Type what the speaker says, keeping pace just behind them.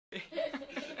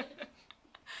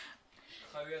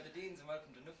we are the Deans and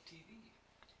welcome to Nook TV.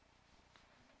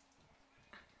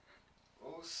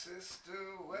 Oh sister,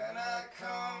 when I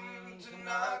come to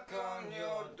knock on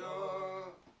your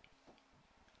door,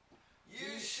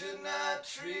 you should not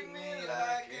treat me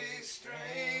like a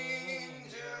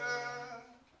stranger.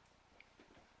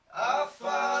 Our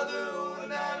Father will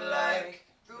not like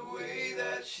the way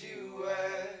that you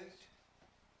act,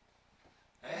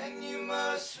 and you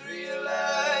must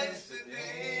realize the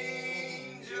danger.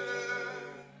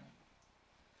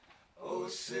 Oh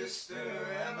sister,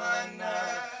 am I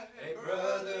not a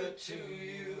brother to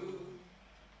you,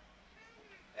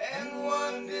 and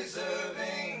one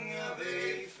deserving of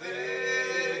affection?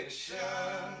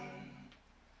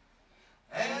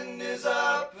 And is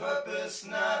our purpose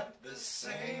not the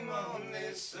same on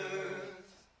this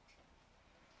earth,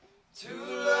 to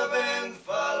love and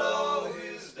follow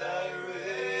His direction?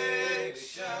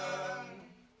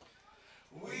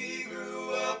 We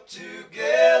grew up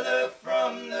together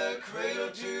from the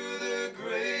cradle to the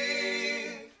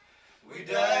grave. We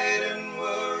died and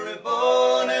were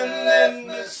reborn and left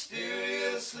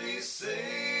mysteriously saved.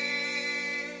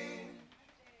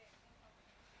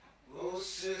 Oh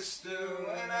sister,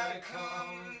 when I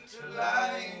come to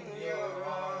lie in your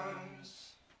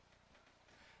arms,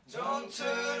 don't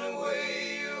turn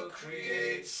away, you'll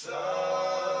create sorrow.